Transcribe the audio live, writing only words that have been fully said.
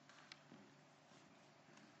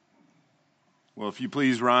Well, if you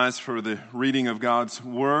please rise for the reading of God's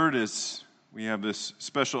Word as we have this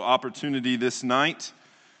special opportunity this night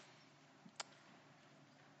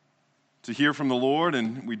to hear from the Lord,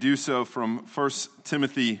 and we do so from 1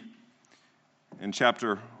 Timothy in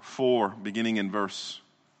chapter 4, beginning in verse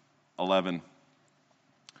 11.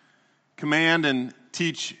 Command and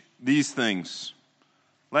teach these things.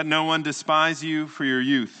 Let no one despise you for your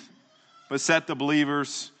youth, but set the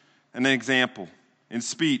believers an example in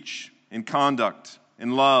speech, in conduct,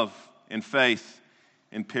 in love, in faith,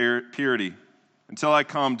 in purity. Until I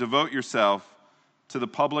come, devote yourself to the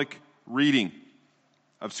public reading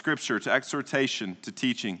of Scripture, to exhortation, to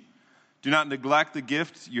teaching. Do not neglect the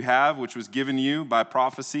gift you have, which was given you by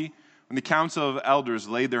prophecy, when the council of elders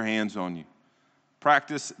laid their hands on you.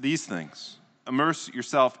 Practice these things. Immerse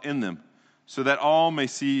yourself in them, so that all may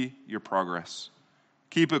see your progress.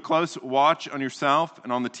 Keep a close watch on yourself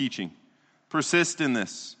and on the teaching. Persist in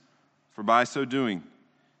this, for by so doing,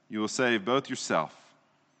 you will save both yourself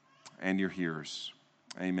and your hearers.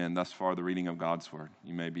 Amen. Thus far, the reading of God's Word.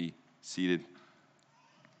 You may be seated.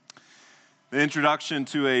 The introduction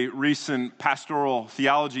to a recent pastoral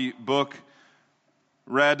theology book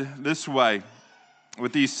read this way,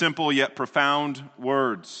 with these simple yet profound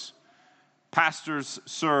words: pastors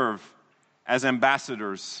serve as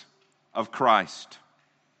ambassadors of Christ.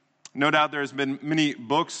 No doubt there's been many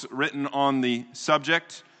books written on the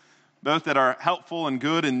subject, both that are helpful and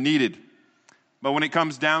good and needed. But when it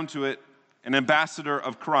comes down to it, an ambassador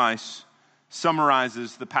of Christ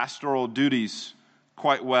summarizes the pastoral duties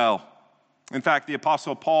quite well. In fact, the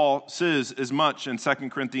Apostle Paul says as much in 2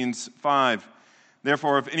 Corinthians 5.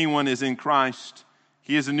 Therefore, if anyone is in Christ,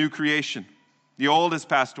 he is a new creation. The old has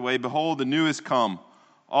passed away. Behold, the new has come.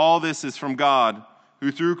 All this is from God,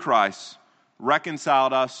 who through Christ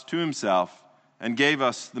reconciled us to himself and gave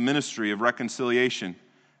us the ministry of reconciliation,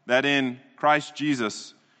 that in Christ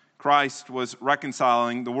Jesus, Christ was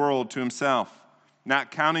reconciling the world to himself,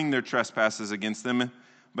 not counting their trespasses against them,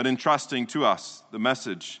 but entrusting to us the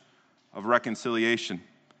message of reconciliation.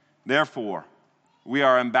 Therefore, we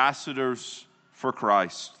are ambassadors for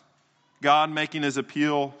Christ, God making his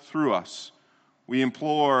appeal through us. We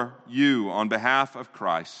implore you on behalf of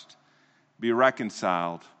Christ, be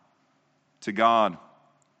reconciled to God.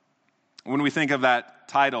 When we think of that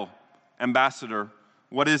title, ambassador,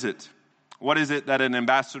 what is it? What is it that an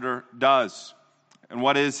ambassador does? And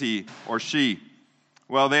what is he or she?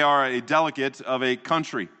 Well, they are a delegate of a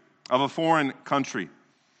country, of a foreign country.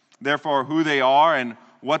 Therefore, who they are and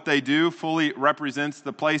what they do fully represents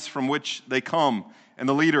the place from which they come and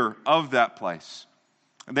the leader of that place.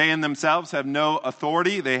 They in themselves have no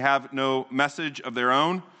authority. They have no message of their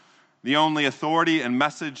own. The only authority and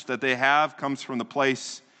message that they have comes from the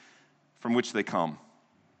place from which they come.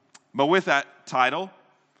 But with that title,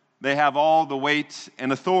 they have all the weight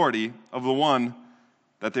and authority of the one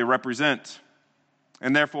that they represent.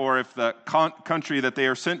 And therefore, if the country that they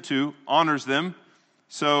are sent to honors them,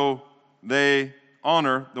 so they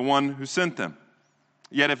honor the one who sent them.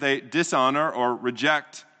 Yet if they dishonor or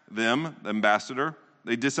reject them, the ambassador,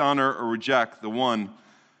 they dishonor or reject the one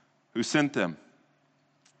who sent them.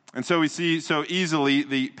 And so we see so easily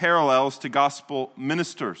the parallels to gospel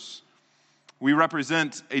ministers. We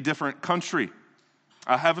represent a different country,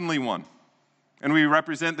 a heavenly one. And we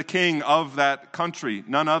represent the king of that country,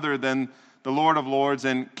 none other than the Lord of Lords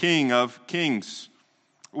and King of Kings.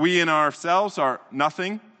 We in ourselves are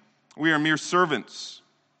nothing. We are mere servants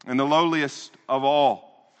and the lowliest of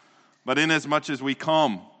all. But inasmuch as we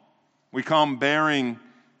come bearing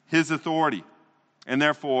his authority and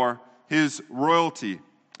therefore his royalty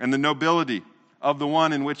and the nobility of the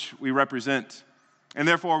one in which we represent. And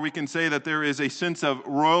therefore we can say that there is a sense of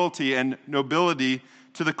royalty and nobility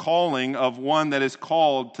to the calling of one that is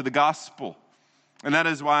called to the gospel. And that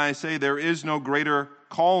is why I say there is no greater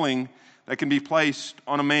calling that can be placed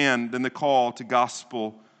on a man than the call to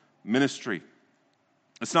gospel ministry.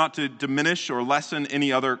 It's not to diminish or lessen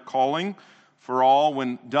any other calling, for all,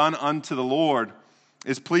 when done unto the Lord,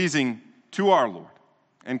 is pleasing to our Lord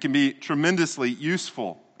and can be tremendously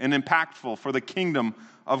useful and impactful for the kingdom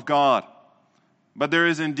of God. But there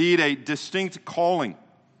is indeed a distinct calling,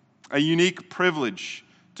 a unique privilege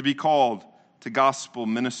to be called to gospel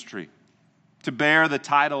ministry, to bear the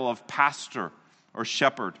title of pastor or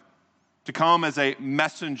shepherd, to come as a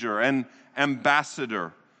messenger, an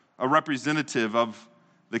ambassador, a representative of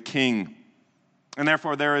the king. And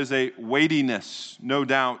therefore there is a weightiness, no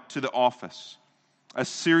doubt, to the office, a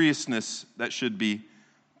seriousness that should be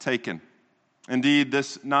taken. Indeed,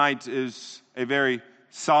 this night is a very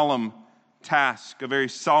solemn task, a very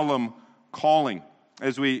solemn calling,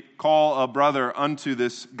 as we call a brother unto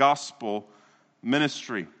this gospel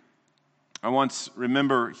ministry. I once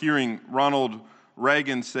remember hearing Ronald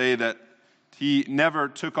Reagan say that he never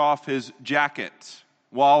took off his jacket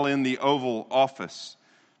while in the Oval Office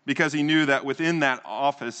because he knew that within that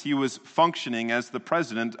office he was functioning as the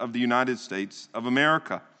President of the United States of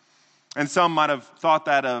America. And some might have thought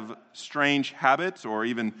that of strange habits or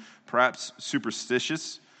even perhaps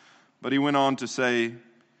superstitious. But he went on to say,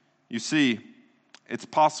 you see, it's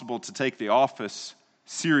possible to take the office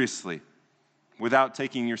seriously without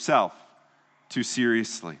taking yourself too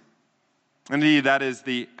seriously. Indeed, that is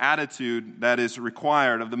the attitude that is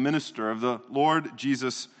required of the minister of the Lord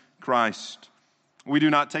Jesus Christ. We do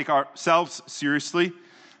not take ourselves seriously,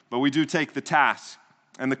 but we do take the task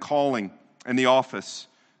and the calling and the office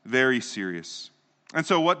very serious. And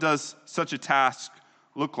so what does such a task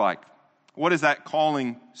look like? What is that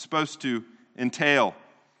calling supposed to entail?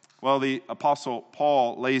 Well, the Apostle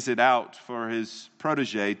Paul lays it out for his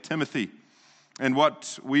protege, Timothy, and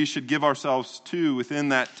what we should give ourselves to within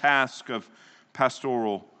that task of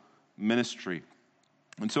pastoral ministry.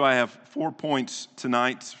 And so I have 4 points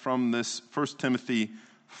tonight from this 1 Timothy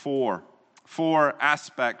 4. 4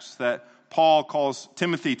 aspects that Paul calls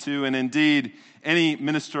Timothy to, and indeed any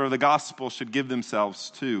minister of the gospel should give themselves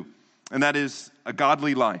to. And that is a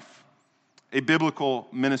godly life, a biblical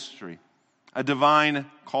ministry, a divine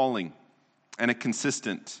calling, and a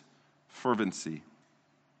consistent fervency.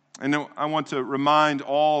 And I want to remind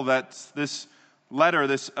all that this letter,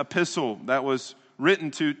 this epistle that was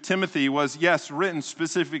written to Timothy was, yes, written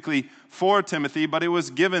specifically for Timothy, but it was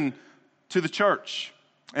given to the church.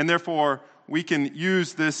 And therefore, we can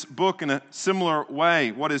use this book in a similar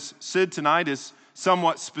way. What is said tonight is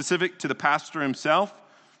somewhat specific to the pastor himself,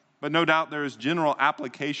 but no doubt there is general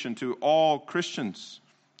application to all Christians,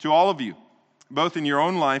 to all of you, both in your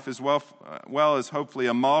own life as well as hopefully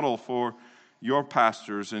a model for your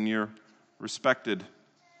pastors and your respected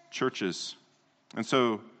churches. And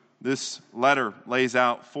so this letter lays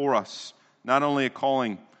out for us not only a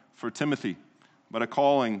calling for Timothy, but a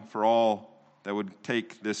calling for all that would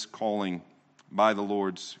take this calling by the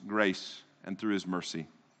Lord's grace and through his mercy.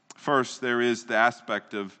 First, there is the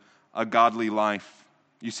aspect of a godly life.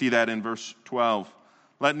 You see that in verse 12.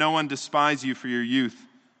 Let no one despise you for your youth,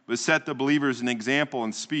 but set the believers an example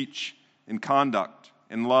in speech, in conduct,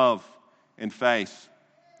 in love, in faith,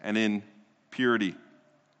 and in purity.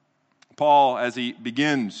 Paul, as he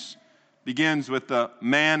begins with the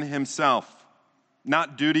man himself,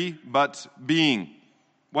 not duty, but being.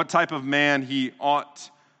 What type of man he ought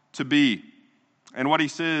to be. And what he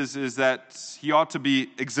says is that he ought to be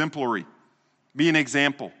exemplary, be an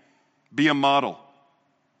example, be a model.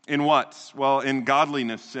 In what? Well, in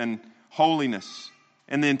godliness and holiness,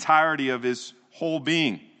 in the entirety of his whole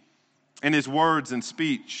being, in his words and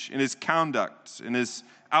speech, in his conduct, in his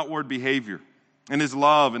outward behavior, in his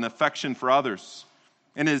love and affection for others,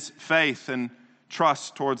 in his faith and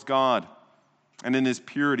trust towards God, and in his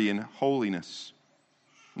purity and holiness.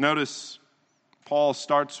 Notice Paul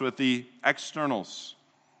starts with the externals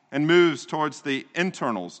and moves towards the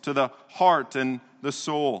internals, to the heart and the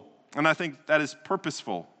soul. And I think that is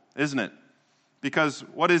purposeful, isn't it? Because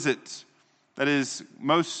what is it that is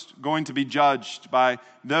most going to be judged by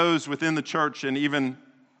those within the church and even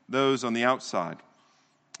those on the outside?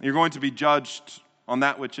 You're going to be judged on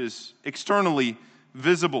that which is externally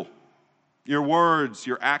visible. Your words,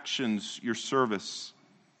 your actions, your service.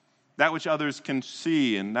 That which others can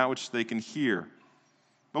see and that which they can hear.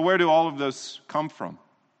 But where do all of those come from?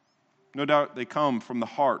 No doubt they come from the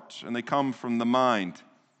heart and they come from the mind.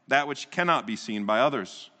 That which cannot be seen by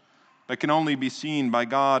others, but can only be seen by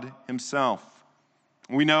God himself.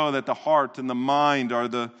 We know that the heart and the mind are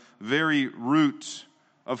the very root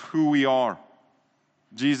of who we are.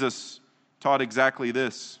 Jesus taught exactly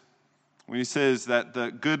this when he says that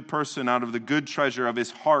the good person out of the good treasure of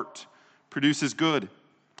his heart produces good,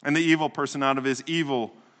 and the evil person out of his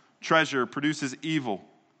evil treasure produces evil.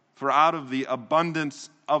 For out of the abundance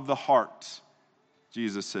of the heart,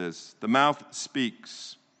 Jesus says, the mouth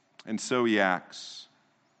speaks, and so he acts.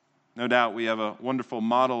 No doubt we have a wonderful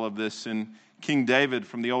model of this in King David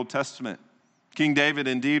from the Old Testament. King David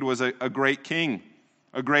indeed was a great king,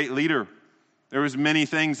 a great leader. There was many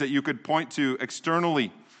things that you could point to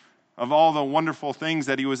externally of all the wonderful things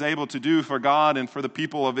that he was able to do for God and for the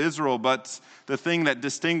people of Israel. But the thing that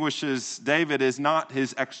distinguishes David is not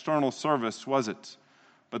his external service, was it?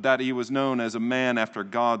 But that he was known as a man after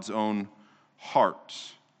God's own heart.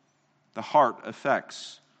 The heart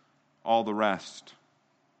affects all the rest.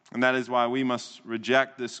 And that is why we must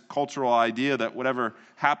reject this cultural idea that whatever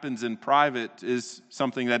happens in private is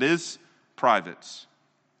something that is private.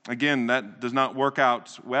 Again, that does not work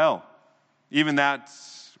out well. Even that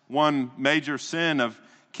one major sin of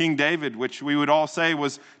King David, which we would all say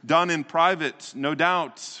was done in private, no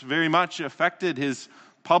doubt very much affected his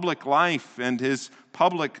public life and his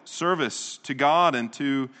public service to God and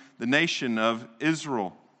to the nation of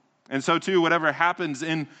Israel. And so too, whatever happens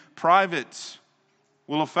in private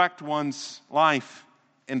will affect one's life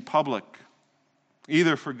in public,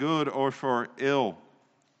 either for good or for ill.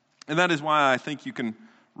 And that is why I think you can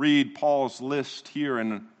read Paul's list here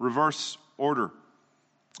in reverse order.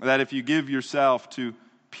 That if you give yourself to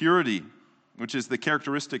purity, which is the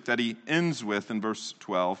characteristic that he ends with in verse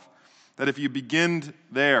 12, that if you begin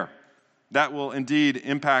there, that will indeed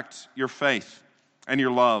impact your faith and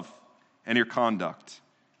your love and your conduct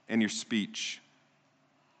and your speech.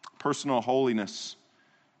 Personal holiness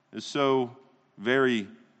is so very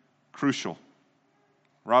crucial.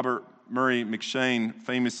 Robert Murray McCheyne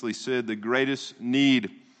famously said, "The greatest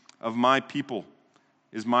need of my people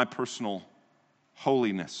is my personal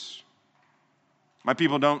holiness." My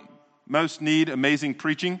people don't most need amazing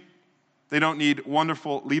preaching. They don't need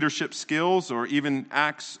wonderful leadership skills or even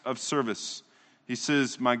acts of service. He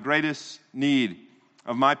says, my greatest need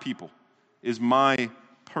of my people is my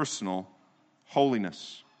personal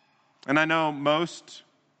holiness. And I know most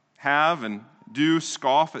have and do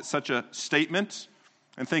scoff at such a statement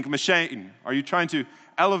and think, McCheyne, are you trying to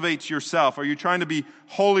elevate yourself? Are you trying to be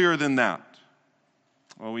holier than that?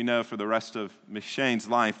 Well, we know for the rest of McCheyne's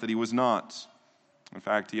life that he was not. In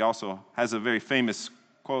fact, he also has a very famous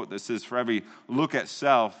quote that says, for every look at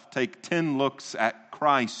self, take 10 looks at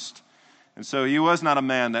Christ. And so he was not a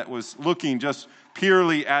man that was looking just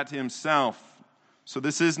purely at himself. So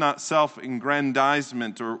this is not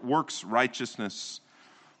self-aggrandizement or works righteousness.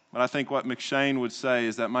 But I think what McCheyne would say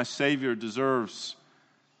is that my Savior deserves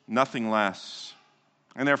nothing less.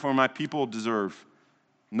 And therefore my people deserve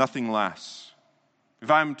nothing less.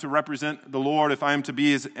 If I am to represent the Lord, if I am to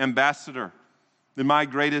be his ambassador, then my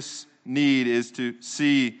greatest need is to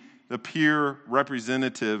see the pure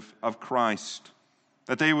representative of Christ,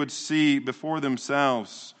 that they would see before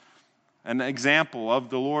themselves an example of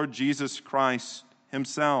the Lord Jesus Christ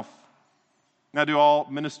himself. Now, do all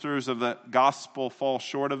ministers of the gospel fall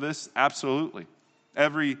short of this? Absolutely.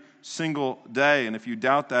 Every single day. And if you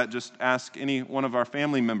doubt that, just ask any one of our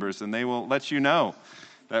family members and they will let you know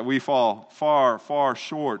that we fall far, far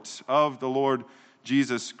short of the Lord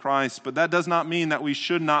Jesus Christ. But that does not mean that we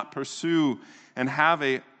should not pursue and have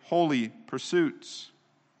a holy pursuit.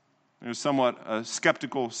 There's somewhat a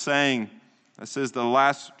skeptical saying that says the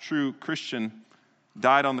last true Christian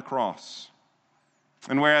died on the cross.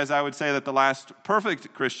 And whereas I would say that the last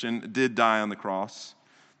perfect Christian did die on the cross,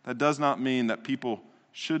 that does not mean that people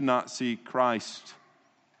should not see Christ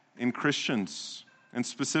in Christians, and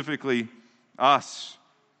specifically us.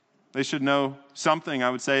 They should know something, I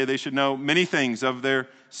would say. They should know many things of their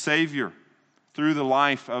Savior through the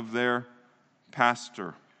life of their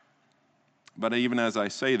pastor. But even as I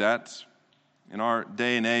say that, in our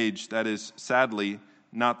day and age, that is sadly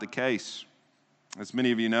not the case. As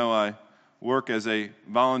many of you know, I work as a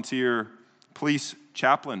volunteer police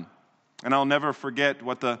chaplain. And I'll never forget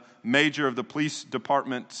what the major of the police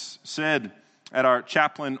department said at our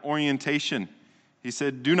chaplain orientation. He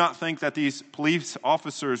said, do not think that these police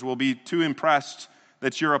officers will be too impressed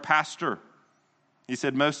that you're a pastor. He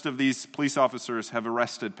said, most of these police officers have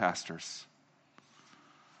arrested pastors.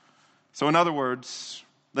 So in other words,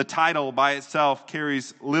 the title by itself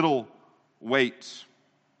carries little weight.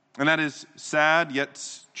 And that is sad yet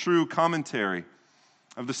true commentary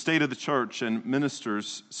of the state of the church and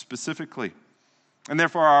ministers specifically. And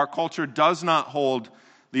therefore our culture does not hold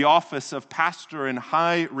the office of pastor in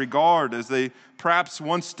high regard as they perhaps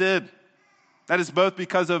once did. That is both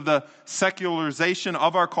because of the secularization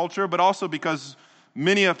of our culture, but also because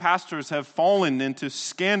many of pastors have fallen into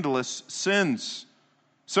scandalous sins.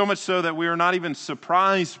 So much so that we are not even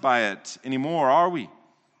surprised by it anymore, are we?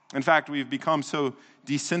 In fact, we've become so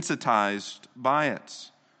desensitized by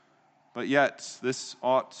it. But yet, this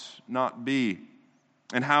ought not be.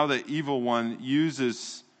 And how the evil one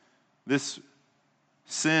uses this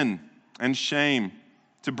sin and shame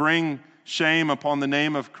to bring shame upon the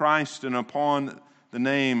name of Christ and upon the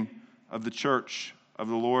name of the church of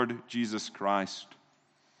the Lord Jesus Christ.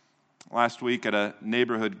 Last week at a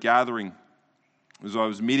neighborhood gathering, as I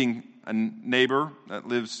was meeting a neighbor that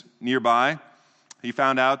lives nearby, he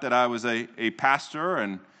found out that I was a pastor,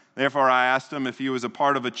 and therefore I asked him if he was a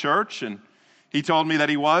part of a church, and he told me that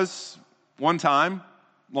he was one time,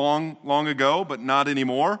 long ago, but not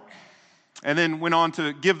anymore. And then went on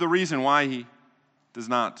to give the reason why he does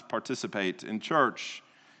not participate in church.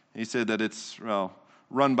 He said that it's,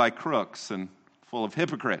 run by crooks and full of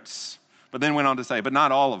hypocrites. But then went on to say, but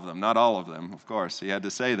not all of them, not all of them. Of course, he had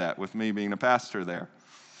to say that with me being a pastor there.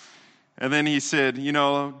 And then he said,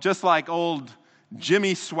 just like old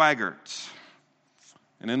Jimmy Swaggart.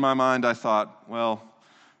 And in my mind, I thought, well,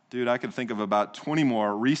 dude, I could think of about 20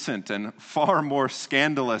 more recent and far more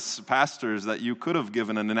scandalous pastors that you could have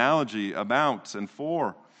given an analogy about and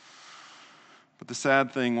for. But the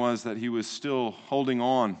sad thing was that he was still holding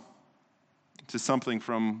on to something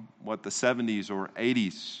from, the 70s or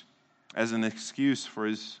 80s as an excuse for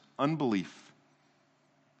his unbelief.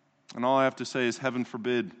 And all I have to say is, heaven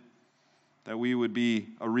forbid that we would be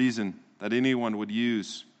a reason that anyone would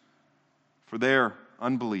use for their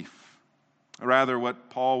unbelief. Rather, what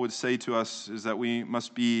Paul would say to us is that we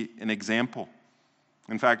must be an example.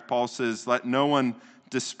 In fact, Paul says, let no one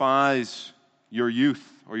despise your youth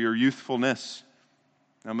or your youthfulness.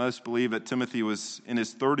 Now, most believe that Timothy was in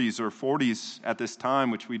his 30s or 40s at this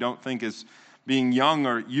time, which we don't think is being young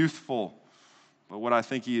or youthful. But what I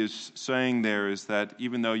think he is saying there is that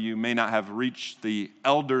even though you may not have reached the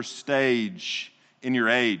elder stage in your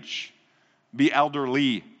age, be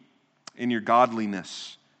elderly in your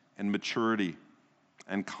godliness and maturity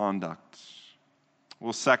and conduct.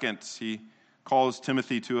 Well, second, he calls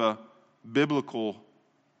Timothy to a biblical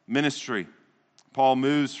ministry. Paul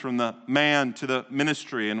moves from the man to the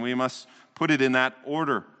ministry, and we must put it in that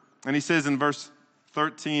order. And he says in verse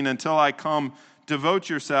 13, until I come, devote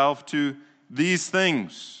yourself to these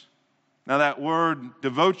things. Now that word,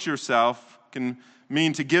 devote yourself, can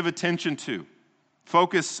mean to give attention to,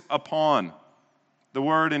 focus upon. The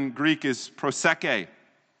word in Greek is proseke.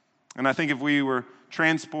 And I think if we were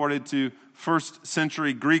transported to first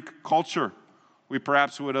century Greek culture, we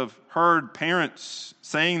perhaps would have heard parents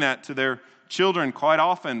saying that to their children quite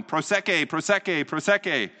often, proseke, proseke,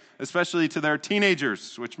 proseke, especially to their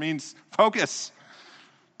teenagers, which means focus,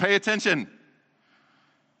 pay attention.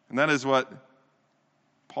 And that is what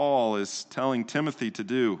Paul is telling Timothy to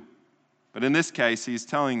do. But in this case, he's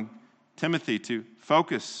telling Timothy to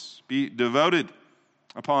focus, be devoted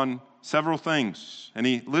upon several things. And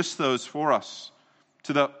he lists those for us: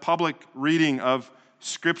 to the public reading of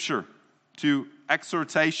Scripture, to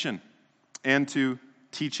exhortation, and to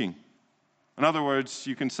teaching. In other words,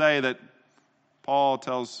 you can say that Paul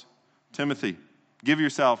tells Timothy, give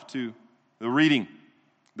yourself to the reading,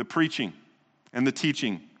 the preaching, and the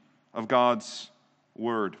teaching of God's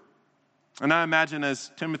Word. And I imagine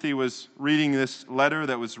as Timothy was reading this letter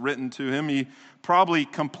that was written to him, he probably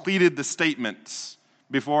completed the statements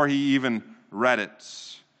before he even read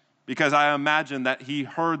it. Because I imagine that he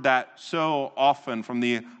heard that so often from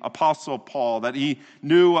the Apostle Paul that he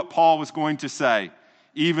knew what Paul was going to say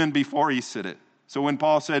even before he said it. So when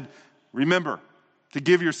Paul said, remember to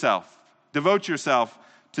give yourself, devote yourself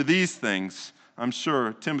to these things, I'm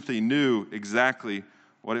sure Timothy knew exactly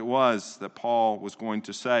what it was that Paul was going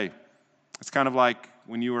to say. It's kind of like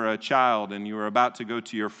when you were a child and you were about to go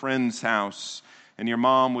to your friend's house and your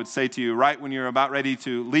mom would say to you right when you're about ready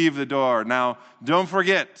to leave the door, now don't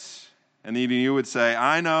forget. And then you would say,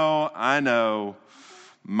 I know,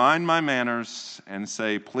 mind my manners, and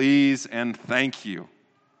say please and thank you.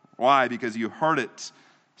 Why? Because you heard it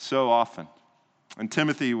so often. And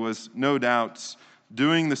Timothy was no doubt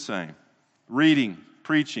doing the same, reading,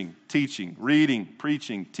 preaching, teaching, reading,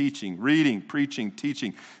 preaching, teaching, reading, preaching,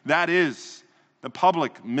 teaching. That is the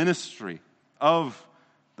public ministry of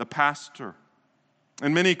the pastor.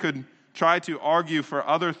 And many could try to argue for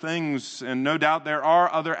other things, and no doubt there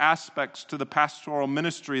are other aspects to the pastoral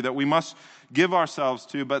ministry that we must give ourselves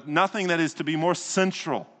to, but nothing that is to be more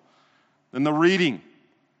central than the reading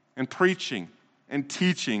and preaching and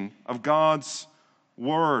teaching of God's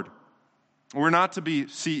Word. We're not to be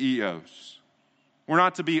CEOs. We're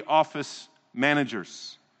not to be office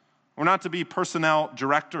managers. We're not to be personnel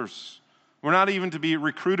directors. We're not even to be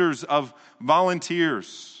recruiters of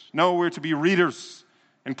volunteers. No, we're to be readers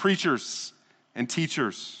and preachers and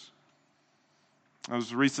teachers. I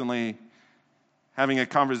was recently having a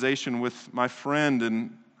conversation with my friend,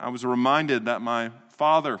 and I was reminded that my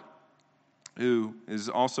father, who is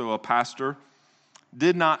also a pastor,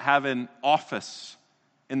 did not have an office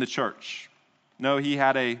in the church. No, he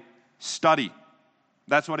had a study.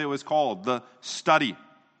 That's what it was called, the study.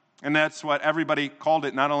 And that's what everybody called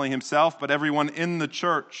it, not only himself, but everyone in the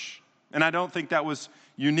church. And I don't think that was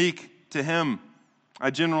unique to him. I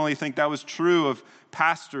generally think that was true of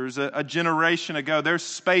pastors. A generation ago, their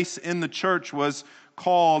space in the church was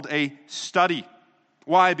called a study.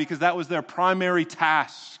 Why? Because that was their primary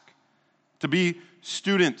task, to be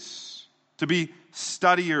students, to be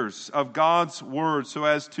studiers of God's Word so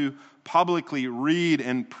as to publicly read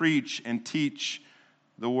and preach and teach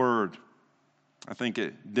the Word. I think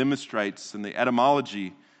it demonstrates in the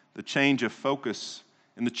etymology the change of focus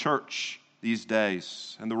in the church these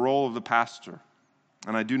days and the role of the pastor.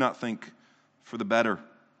 And I do not think for the better.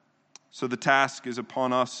 So the task is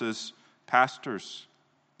upon us as pastors,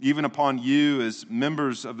 even upon you as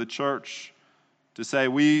members of the church, to say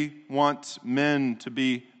we want men to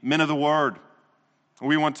be men of the word.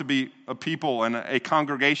 We want to be a people and a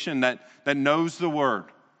congregation that knows the word,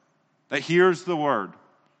 that hears the word,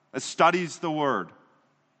 that studies the word.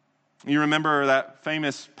 You remember that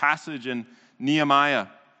famous passage in Nehemiah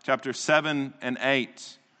chapter 7 and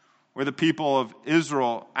 8, where the people of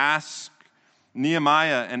Israel ask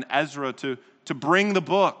Nehemiah and Ezra to bring the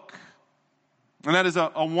book. And that is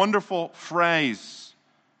a wonderful phrase.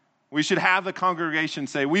 We should have the congregation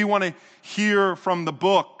say, we want to hear from the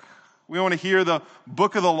book. We want to hear the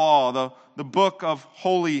book of the law, the book of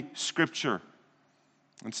Holy Scripture.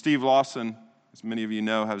 And Steve Lawson, as many of you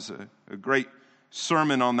know, has a great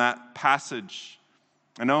sermon on that passage.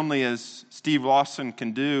 And only as Steve Lawson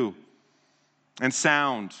can do and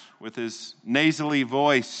sound with his nasally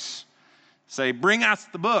voice, say, bring us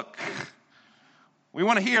the book. We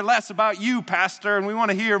want to hear less about you, Pastor, and we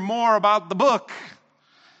want to hear more about the book.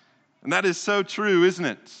 And that is so true, isn't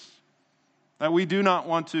it? That we do not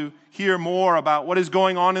want to hear more about what is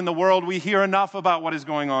going on in the world. We hear enough about what is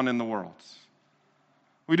going on in the world.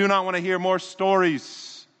 We do not want to hear more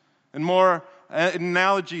stories and more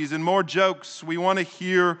analogies and more jokes. We want to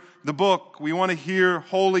hear the book. We want to hear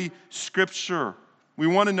Holy Scripture. We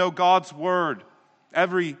want to know God's Word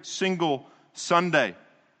every single Sunday.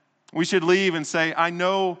 We should leave and say, I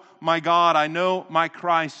know my God, I know my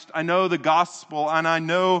Christ, I know the gospel, and I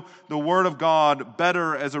know the Word of God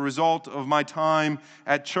better as a result of my time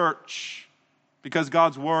at church, because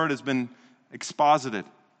God's Word has been exposited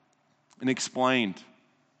and explained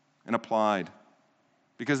and applied,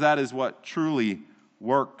 because that is what truly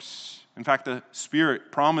works. In fact, the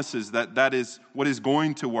Spirit promises that that is what is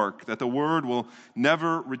going to work, that the Word will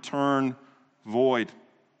never return void.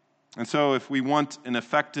 And so if we want an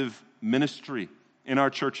effective ministry in our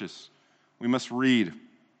churches, we must read,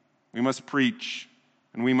 we must preach,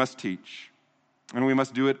 and we must teach. And we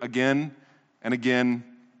must do it again and again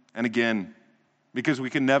and again, because we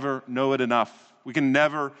can never know it enough. We can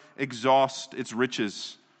never exhaust its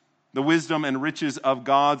riches. The wisdom and riches of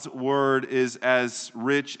God's Word is as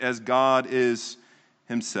rich as God is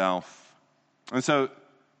Himself. And so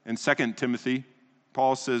in 2 Timothy,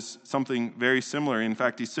 Paul says something very similar. In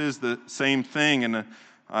fact, he says the same thing. And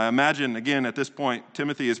I imagine, again, at this point,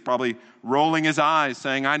 Timothy is probably rolling his eyes,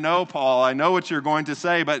 saying, I know, Paul, I know what you're going to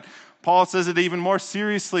say. But Paul says it even more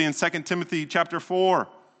seriously in 2 Timothy chapter 4.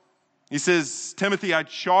 He says, Timothy, I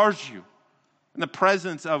charge you in the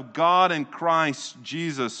presence of God and Christ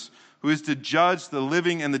Jesus, who is to judge the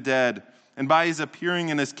living and the dead, and by His appearing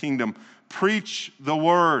in His kingdom, preach the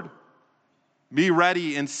word. Be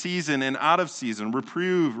ready in season and out of season.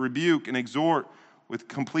 Reprove, rebuke, and exhort with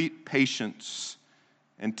complete patience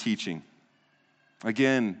and teaching.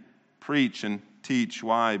 Again, preach and teach.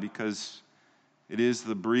 Why? Because it is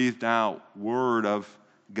the breathed out word of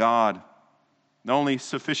God. The only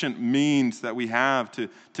sufficient means that we have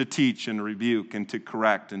to teach and rebuke and to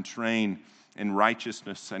correct and train in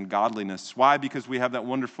righteousness and godliness. Why? Because we have that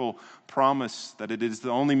wonderful promise that it is the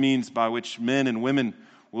only means by which men and women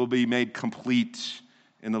will be made complete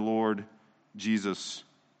in the Lord Jesus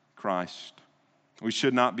Christ. We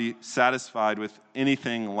should not be satisfied with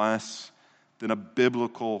anything less than a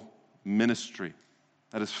biblical ministry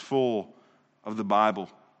that is full of the Bible.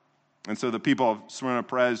 And so the people of Smyrna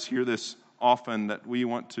Pres hear this often, that we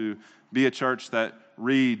want to be a church that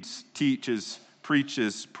reads, teaches,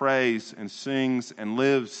 preaches, prays, and sings, and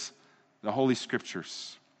lives the Holy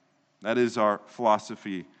Scriptures. That is our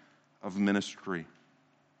philosophy of ministry.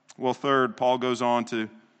 Well, third, Paul goes on to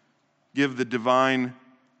give the divine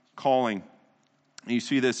calling. And you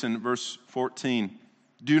see this in verse 14.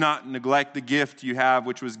 Do not neglect the gift you have,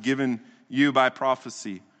 which was given you by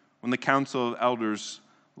prophecy, when the council of elders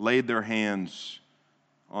laid their hands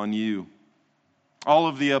on you. All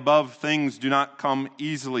of the above things do not come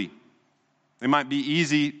easily. They might be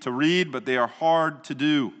easy to read, but they are hard to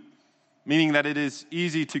do, meaning that it is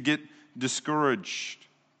easy to get discouraged.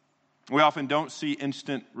 We often don't see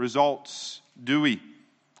instant results, do we?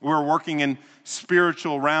 We're working in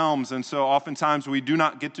spiritual realms, and so oftentimes we do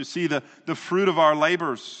not get to see the fruit of our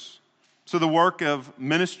labors. So the work of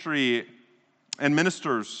ministry and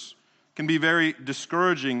ministers can be very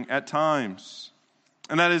discouraging at times.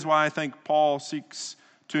 And that is why I think Paul seeks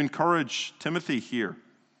to encourage Timothy here,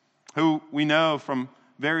 who we know from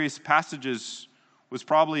various passages was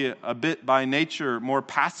probably a bit by nature more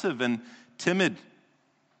passive and timid.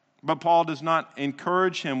 But Paul does not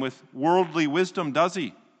encourage him with worldly wisdom, does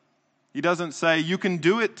he? He doesn't say, you can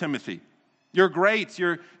do it, Timothy. You're great.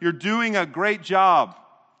 You're doing a great job.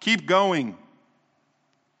 Keep going.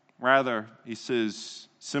 Rather, he says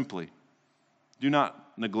simply, do not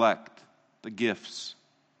neglect the gifts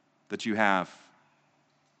that you have.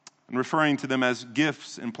 And referring to them as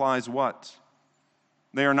gifts implies what?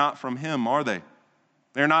 They are not from him, are they?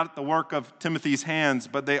 They are not the work of Timothy's hands,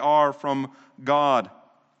 but they are from God.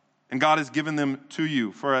 And God has given them to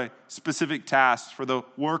you for a specific task, for the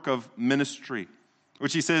work of ministry,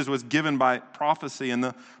 which he says was given by prophecy and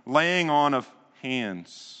the laying on of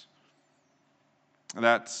hands.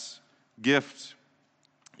 That gift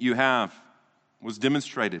you have was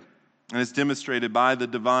demonstrated, and it's demonstrated by the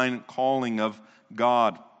divine calling of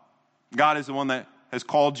God. God is the one that has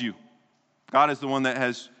called you. God is the one that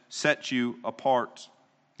has set you apart.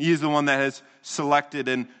 He is the one that has selected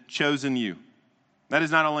and chosen you. That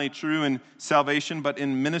is not only true in salvation, but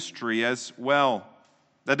in ministry as well.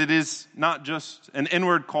 That it is not just an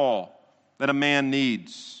inward call that a man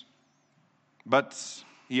needs, but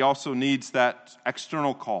he also needs that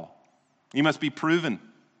external call. He must be proven.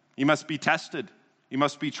 He must be tested. He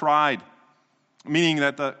must be tried. Meaning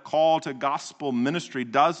that the call to gospel ministry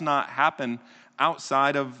does not happen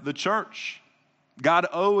outside of the church. God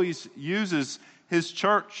always uses his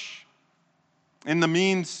church in the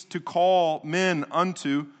means to call men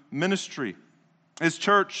unto ministry. His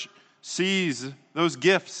church sees those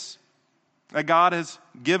gifts that God has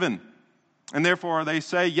given. And therefore they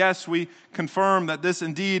say, yes, we confirm that this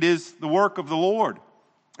indeed is the work of the Lord.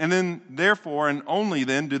 And then therefore, and only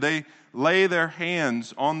then, do they lay their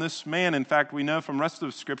hands on this man. In fact, we know from the rest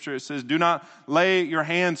of Scripture, it says, do not lay your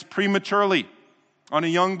hands prematurely on a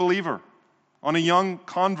young believer, on a young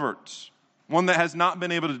convert, one that has not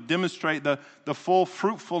been able to demonstrate the full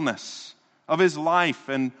fruitfulness of his life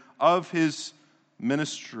and of his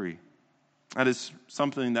ministry. That is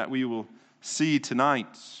something that we will see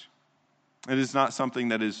tonight. It is not something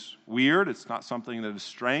that is weird. It's not something that is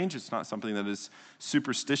strange. It's not something that is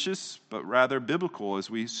superstitious, but rather biblical, as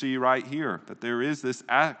we see right here, that there is this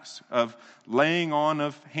act of laying on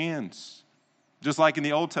of hands. Just like in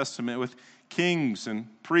the Old Testament with kings and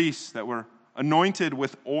priests that were anointed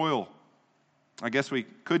with oil. I guess we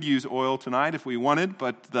could use oil tonight if we wanted,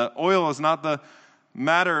 but the oil is not the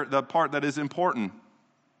part that is important.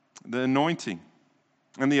 The anointing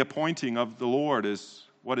and the appointing of the Lord is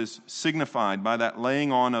what is signified by that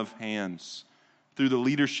laying on of hands through the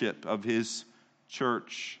leadership of his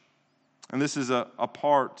church. And this is a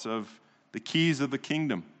part of the keys of the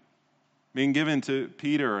kingdom being given to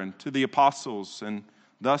Peter and to the apostles and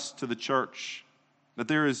thus to the church, that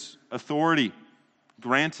there is authority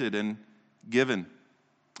granted and given.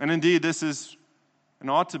 And indeed, this is and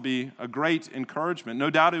ought to be a great encouragement. No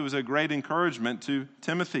doubt it was a great encouragement to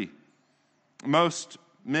Timothy. Most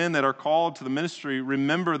men that are called to the ministry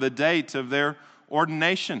remember the date of their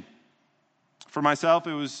ordination. For myself,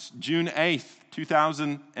 it was June 8th,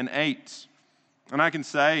 2008. And I can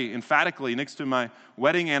say emphatically, next to my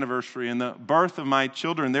wedding anniversary and the birth of my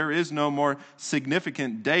children, there is no more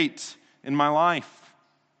significant date in my life.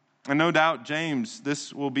 And no doubt, James,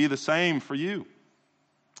 this will be the same for you.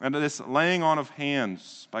 And this laying on of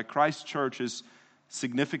hands by Christ's church is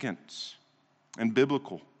significant and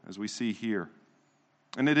biblical, as we see here.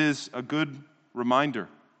 And it is a good reminder.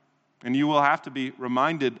 And you will have to be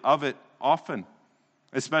reminded of it often,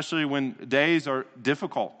 especially when days are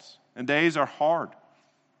difficult and days are hard.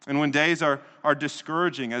 And when days are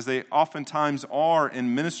discouraging, as they oftentimes are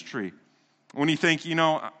in ministry. When you think,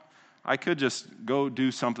 I could just go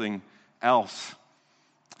do something else.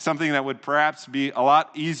 Something that would perhaps be a lot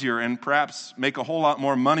easier and perhaps make a whole lot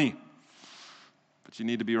more money. But you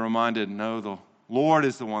need to be reminded, no, the Lord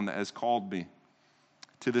is the one that has called me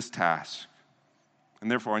to this task. And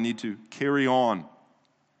therefore I need to carry on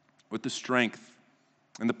with the strength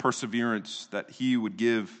and the perseverance that he would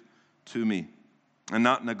give to me and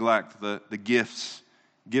not neglect the gifts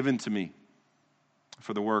given to me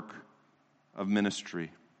for the work of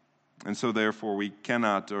ministry. And so therefore we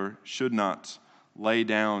cannot or should not lay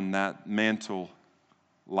down that mantle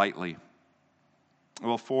lightly.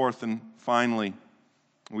 Well, fourth and finally,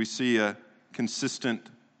 we see a consistent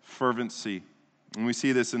fervency. And we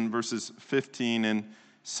see this in verses 15 and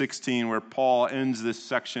 16, where Paul ends this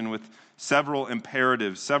section with several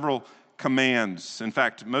imperatives, several commands. In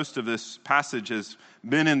fact, most of this passage has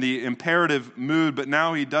been in the imperative mood, but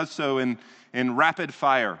now he does so in rapid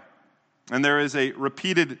fire. And there is a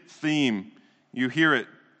repeated theme. You hear it,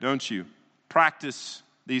 don't you? Practice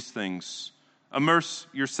these things. Immerse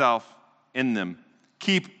yourself in them.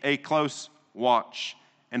 keep a close watch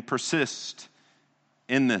and persist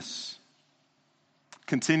in this.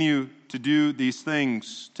 Continue to do these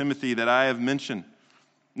things, Timothy, that I have mentioned.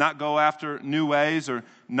 Not go after new ways or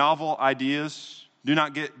novel ideas. Do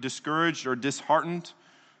not get discouraged or disheartened.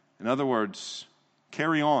 In other words,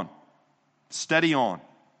 carry on. Steady on.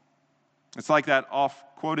 It's like that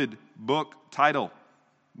oft-quoted book title,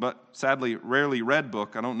 but sadly rarely read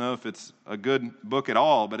book. I don't know if it's a good book at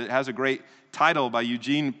all, but it has a great title by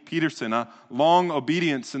Eugene Peterson, A Long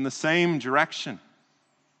Obedience in the Same Direction.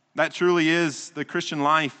 That truly is the Christian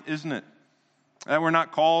life, isn't it? That we're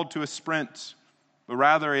not called to a sprint, but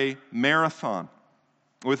rather a marathon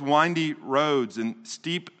with windy roads and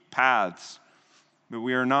steep paths. But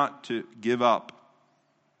we are not to give up,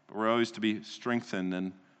 but we're always to be strengthened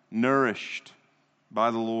and nourished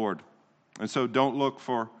by the Lord. And so don't look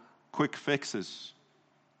for quick fixes.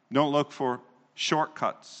 Don't look for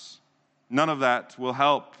shortcuts. None of that will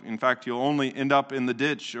help. In fact, you'll only end up in the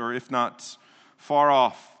ditch, or if not far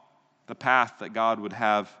off the path that God would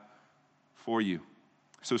have for you.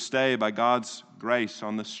 So stay by God's grace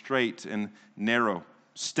on the straight and narrow.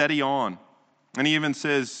 Steady on. And he even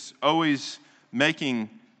says, always making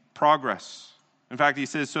progress. In fact, he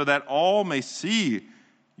says, so that all may see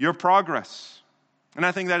your progress. And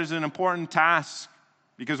I think that is an important task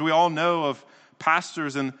because we all know of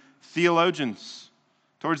pastors and theologians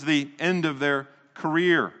towards the end of their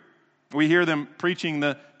career. We hear them preaching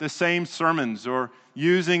the same sermons or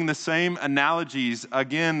using the same analogies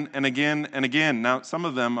again and again and again. Now, some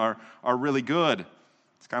of them are really good.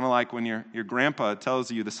 It's kind of like when your grandpa tells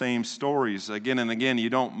you the same stories again and again. You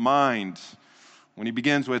don't mind. When he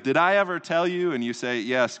begins with, did I ever tell you? And you say,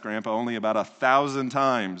 yes, Grandpa, only about 1,000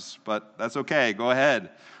 times. But that's okay. Go ahead.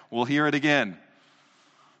 We'll hear it again.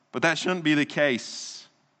 But that shouldn't be the case.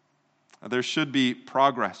 There should be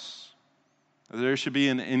progress. There should be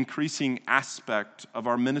an increasing aspect of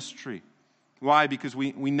our ministry. Why? Because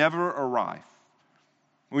we never arrive.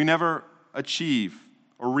 We never achieve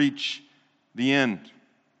or reach the end.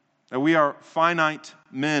 That we are finite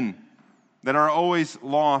men that are always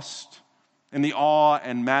lost in the awe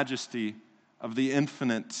and majesty of the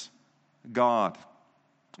infinite God.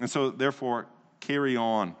 And so, therefore, carry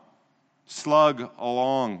on. Slug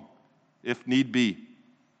along if need be.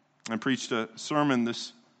 I preached a sermon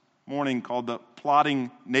this morning called The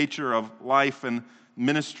Plodding Nature of Life and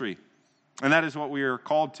Ministry. And that is what we are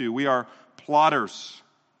called to. We are plodders.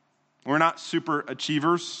 We're not super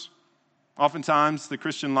achievers. Oftentimes, the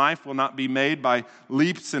Christian life will not be made by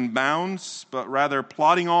leaps and bounds, but rather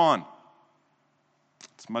plodding on.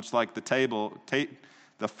 It's much like the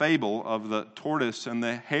fable of the tortoise and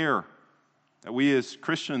the hare. That we as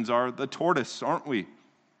Christians are the tortoise, aren't we?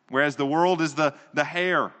 Whereas the world is the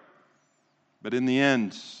hare. But in the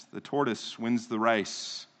end, the tortoise wins the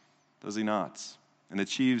race, does he not? And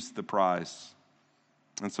achieves the prize.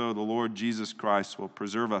 And so the Lord Jesus Christ will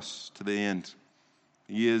preserve us to the end.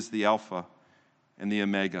 He is the Alpha and the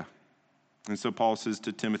Omega. And so Paul says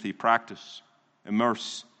to Timothy, practice,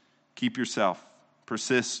 immerse, keep yourself,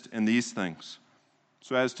 persist in these things,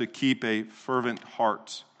 so as to keep a fervent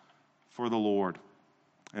heart for the Lord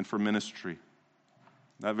and for ministry.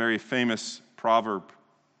 That very famous proverb,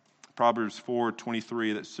 Proverbs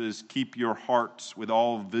 4:23, that says, keep your hearts with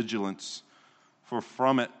all vigilance, for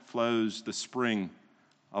from it flows the spring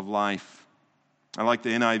of life. I like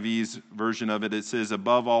the NIV's version of it. It says,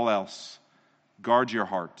 above all else, guard your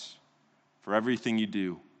heart, for everything you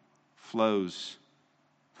do flows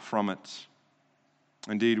from it.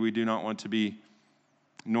 Indeed, we do not want to be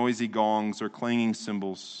noisy gongs or clanging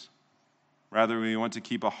cymbals. Rather, we want to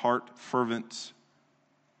keep a heart fervent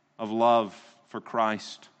of love for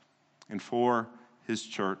Christ and for his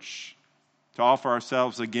church, to offer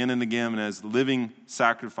ourselves again and again as living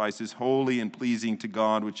sacrifices, holy and pleasing to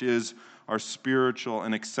God, which is our spiritual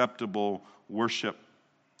and acceptable worship.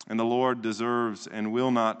 And the Lord deserves and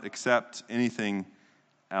will not accept anything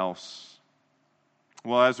else.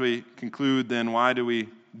 Well, as we conclude then, why do we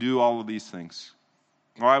do all of these things?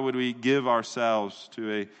 Why would we give ourselves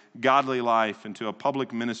to a godly life and to a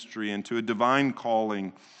public ministry and to a divine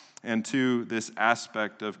calling and to this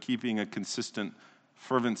aspect of keeping a consistent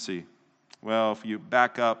fervency? Well, if you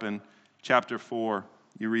back up in chapter 4,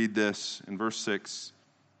 you read this in verse 6.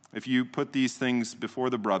 If you put these things before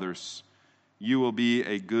the brothers, you will be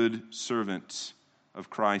a good servant of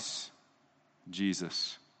Christ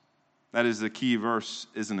Jesus. That is the key verse,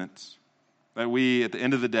 isn't it? That we, at the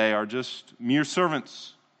end of the day, are just mere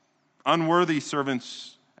servants, unworthy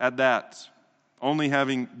servants at that, only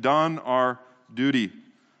having done our duty.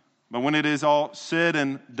 But when it is all said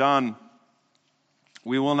and done,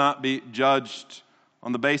 we will not be judged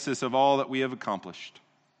on the basis of all that we have accomplished,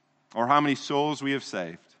 or how many souls we have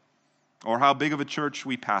saved, or how big of a church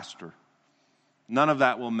we pastor. None of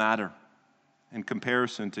that will matter in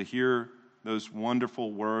comparison to hear those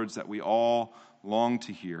wonderful words that we all long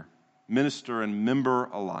to hear, minister and member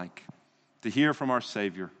alike, to hear from our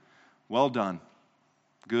Savior, "Well done,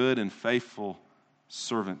 good and faithful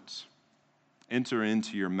servant. Enter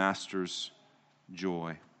into your master's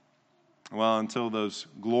joy." Well, until those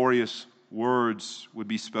glorious words would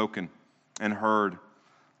be spoken and heard,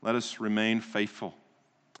 let us remain faithful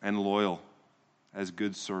and loyal as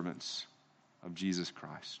good servants of Jesus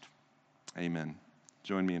Christ. Amen.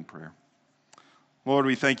 Join me in prayer. Lord,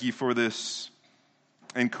 we thank you for this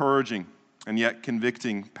encouraging and yet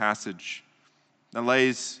convicting passage that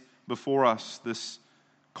lays before us this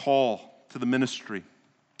call to the ministry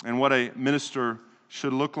and what a minister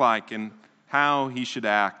should look like and how he should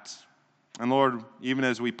act. And Lord, even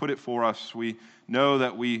as we put it for us, we know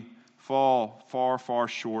that we fall far, far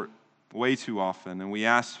short way too often, and we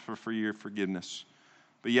ask for your forgiveness.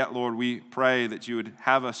 But yet, Lord, we pray that you would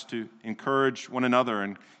have us to encourage one another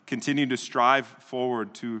and continue to strive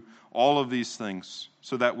forward to all of these things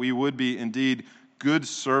so that we would be indeed good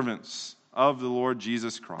servants of the Lord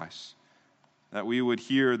Jesus Christ, that we would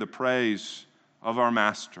hear the praise of our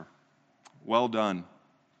Master. "Well done,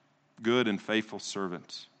 good and faithful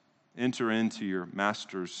servant. Enter into your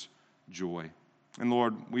Master's joy." And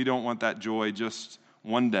Lord, we don't want that joy just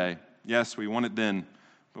one day. Yes, we want it then,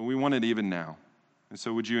 but we want it even now. And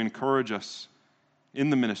so would you encourage us in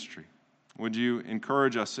the ministry? Would you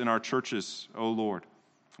encourage us in our churches, O Lord?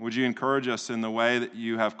 Would you encourage us in the way that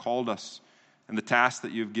you have called us and the task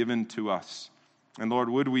that you've given to us? And Lord,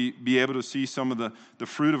 would we be able to see some of the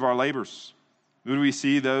fruit of our labors? Would we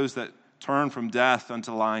see those that turn from death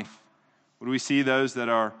unto life? Would we see those that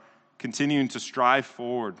are continuing to strive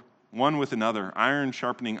forward, one with another, iron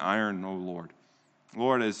sharpening iron, O Lord?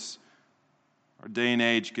 Lord, as our day and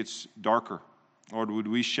age gets darker, Lord, would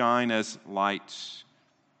we shine as lights?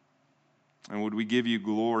 And would we give you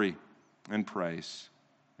glory and praise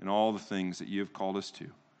in all the things that you have called us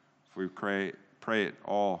to? For we pray it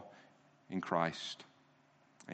all in Christ.